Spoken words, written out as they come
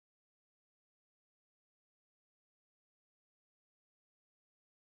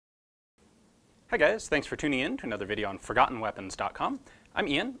Hi guys, thanks for tuning in to another video on ForgottenWeapons.com. I'm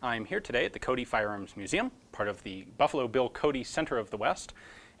Ian. I'm here today at the Cody Firearms Museum, part of the Buffalo Bill Cody Center of the West,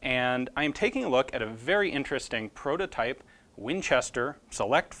 and I'm taking a look at a very interesting prototype Winchester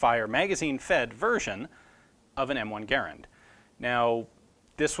select fire magazine fed version of an M1 Garand. Now,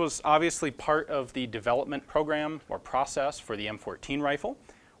 this was obviously part of the development program or process for the M14 rifle.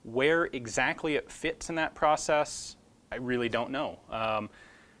 Where exactly it fits in that process, I really don't know.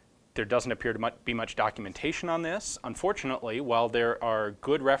 There doesn't appear to be much documentation on this. Unfortunately, while there are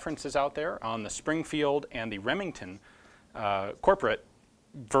good references out there on the Springfield and the Remington corporate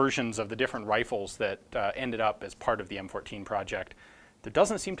versions of the different rifles that ended up as part of the M14 project, there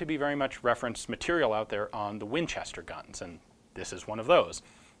doesn't seem to be very much reference material out there on the Winchester guns, and this is one of those.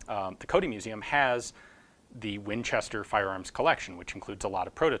 The Cody Museum has the Winchester firearms collection, which includes a lot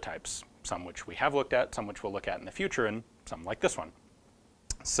of prototypes, some which we have looked at, some which we'll look at in the future, and some like this one.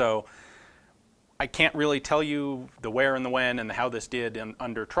 So I can't really tell you the where and the when and the how this did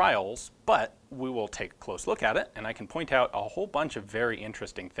under trials, but we will take a close look at it, and I can point out a whole bunch of very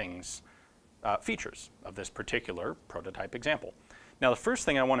interesting things, features of this particular prototype example. Now, the first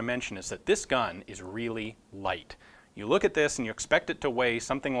thing I want to mention is that this gun is really light. You look at this and you expect it to weigh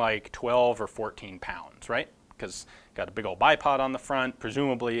something like 12 or 14 pounds, right? Because it's got a big old bipod on the front.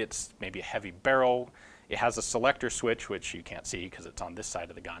 Presumably it's maybe a heavy barrel. It has a selector switch, which you can't see because it's on this side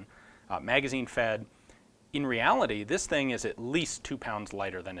of the gun. Magazine fed. In reality, this thing is at least 2 pounds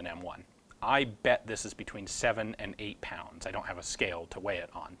lighter than an M1. I bet this is between 7 and 8 pounds. I don't have a scale to weigh it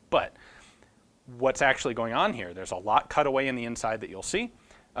on. But what's actually going on here, there's a lot cut away in the inside that you'll see.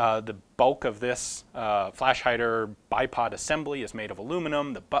 The bulk of this flash hider bipod assembly is made of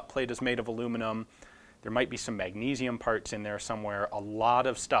aluminum. The butt plate is made of aluminum. There might be some magnesium parts in there somewhere. A lot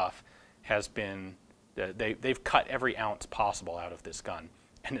of stuff has been, they've cut every ounce possible out of this gun.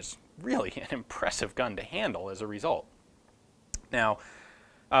 And it's really an impressive gun to handle as a result. Now,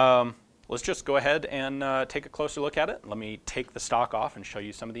 let's just go ahead and take a closer look at it. Let me take the stock off and show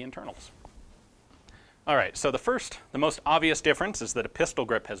you some of the internals. All right, so the most obvious difference is that a pistol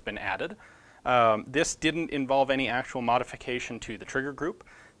grip has been added. This didn't involve any actual modification to the trigger group.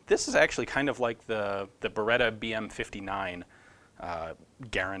 This is actually kind of like the Beretta BM59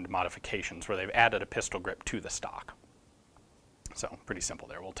 Garand modifications, where they've added a pistol grip to the stock. So pretty simple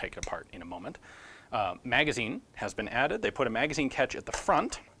there. We'll take it apart in a moment. Magazine has been added. They put a magazine catch at the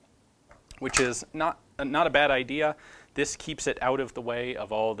front, which is not a bad idea. This keeps it out of the way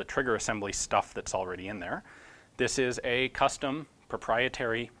of all the trigger assembly stuff that's already in there. This is a custom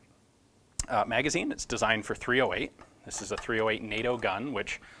proprietary magazine. It's designed for .308. This is a .308 NATO gun,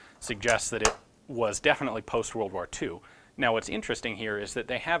 which suggests that it was definitely post-World War II. Now, what's interesting here is that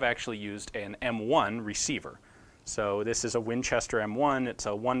they have actually used an M1 receiver. So this is a Winchester M1. It's a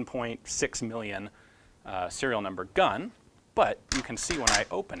 1.6 million serial number gun, but you can see when I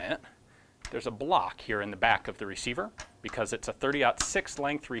open it, there's a block here in the back of the receiver because it's a 30-06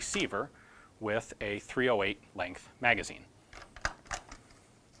 length receiver with a .308 length magazine.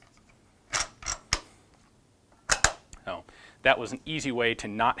 So that was an easy way to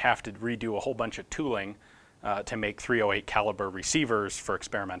not have to redo a whole bunch of tooling to make .308 caliber receivers for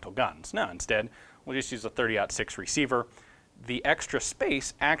experimental guns. No, instead, we'll just use a 30-06 receiver. The extra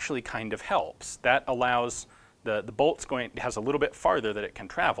space actually kind of helps. That allows the bolt's has a little bit farther that it can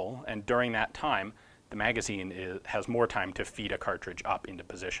travel, and during that time, the magazine has more time to feed a cartridge up into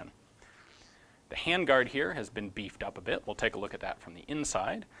position. The handguard here has been beefed up a bit. We'll take a look at that from the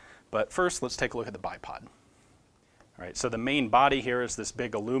inside. But first, let's take a look at the bipod. All right, so the main body here is this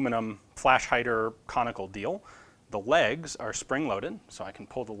big aluminum flash hider conical deal. The legs are spring-loaded, so I can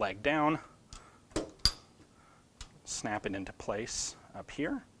pull the leg down, snap it into place up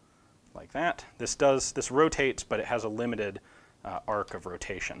here, like that. This rotates, but it has a limited arc of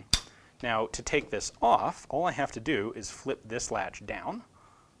rotation. Now, to take this off, all I have to do is flip this latch down,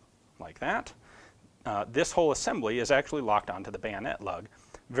 like that. This whole assembly is actually locked onto the bayonet lug,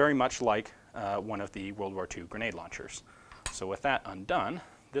 very much like one of the World War II grenade launchers. So with that undone,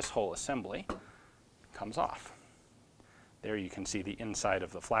 this whole assembly comes off. There you can see the inside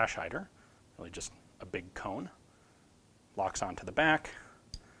of the flash hider, really just a big cone. Locks onto the back.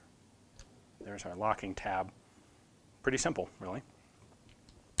 There's our locking tab. Pretty simple, really.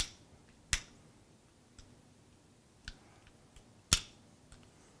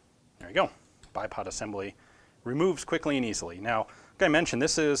 There you go. Bipod assembly removes quickly and easily. Now, like I mentioned,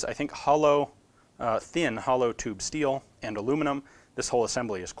 this is, I think, thin hollow tube steel and aluminum. This whole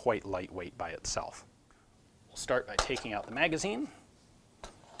assembly is quite lightweight by itself. We'll start by taking out the magazine.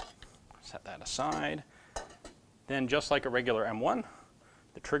 Set that aside. Then, just like a regular M1,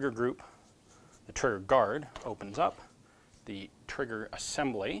 the trigger group The trigger guard opens up, the trigger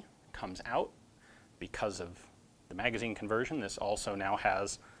assembly comes out. Because of the magazine conversion, this also now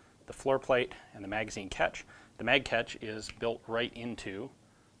has the floor plate and the magazine catch. The mag catch is built right into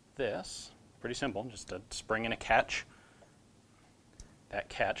this. Pretty simple, just a spring and a catch. That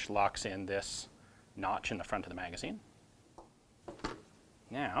catch locks in this notch in the front of the magazine.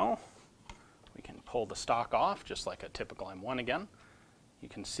 Now we can pull the stock off just like a typical M1 again. You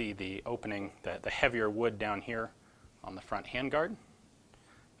can see the opening, the heavier wood down here on the front handguard.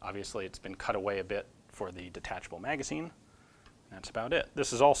 Obviously it's been cut away a bit for the detachable magazine. That's about it.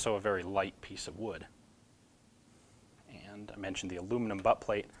 This is also a very light piece of wood. And I mentioned the aluminum butt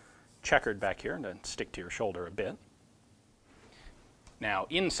plate checkered back here to stick to your shoulder a bit. Now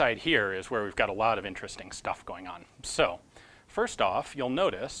inside here is where we've got a lot of interesting stuff going on. So first off, you'll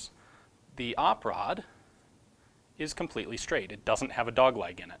notice the op rod is completely straight. It doesn't have a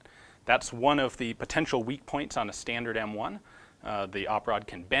dogleg in it. That's one of the potential weak points on a standard M1. The op rod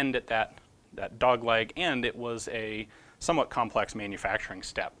can bend at that dogleg, and it was a somewhat complex manufacturing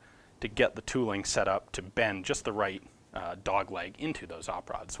step to get the tooling set up to bend just the right dogleg into those op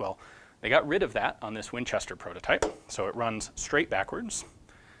rods. Well, they got rid of that on this Winchester prototype, so it runs straight backwards.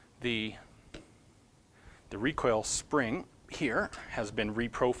 The recoil spring here has been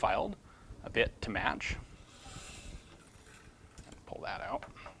reprofiled a bit to match. Pull that out.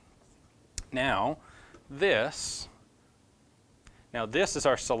 Now this is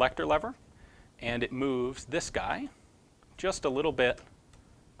our selector lever, and it moves this guy just a little bit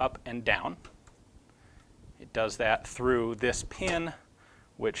up and down. It does that through this pin,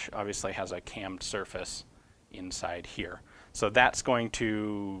 which obviously has a cammed surface inside here. So that's going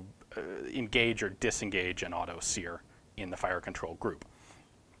to engage or disengage an auto sear in the fire control group.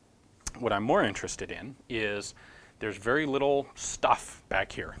 What I'm more interested in is there's very little stuff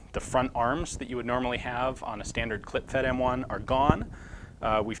back here. The front arms that you would normally have on a standard clip-fed M1 are gone.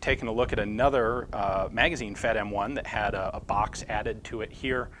 We've taken a look at another magazine-fed M1 that had a box added to it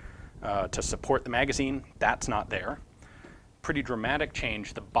here to support the magazine. That's not there. Pretty dramatic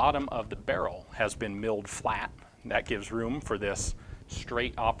change. The bottom of the barrel has been milled flat. That gives room for this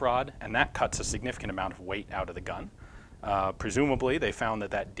straight op rod, and that cuts a significant amount of weight out of the gun. Presumably, they found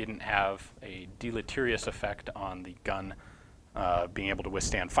that that didn't have a deleterious effect on the gun being able to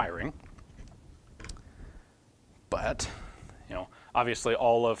withstand firing. But, you know, obviously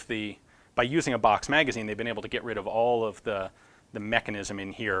by using a box magazine, they've been able to get rid of all of the mechanism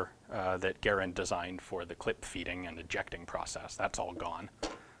in here that Garand designed for the clip feeding and ejecting process. That's all gone.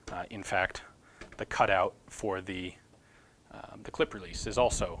 In fact, the cutout for the clip release is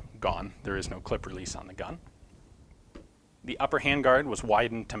also gone. There is no clip release on the gun. The upper handguard was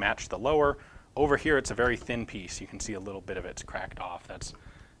widened to match the lower. Over here it's a very thin piece. You can see a little bit of it's cracked off.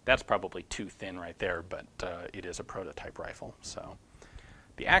 That's probably too thin right there, but it is a prototype rifle. So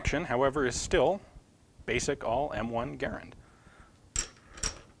the action, however, is still basic all M1 Garand.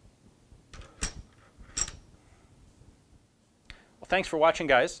 Well, thanks for watching,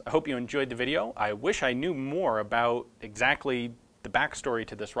 guys. I hope you enjoyed the video. I wish I knew more about exactly the backstory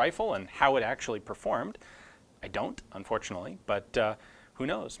to this rifle and how it actually performed. I don't, unfortunately, but who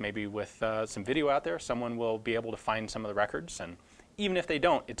knows? Maybe with some video out there, someone will be able to find some of the records, and even if they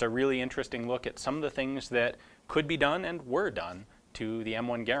don't, it's a really interesting look at some of the things that could be done and were done to the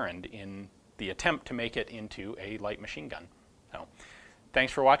M1 Garand in the attempt to make it into a light machine gun. So,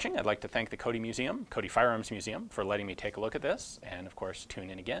 thanks for watching. I'd like to thank the Cody Firearms Museum for letting me take a look at this, and of course,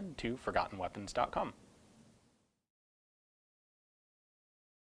 tune in again to ForgottenWeapons.com.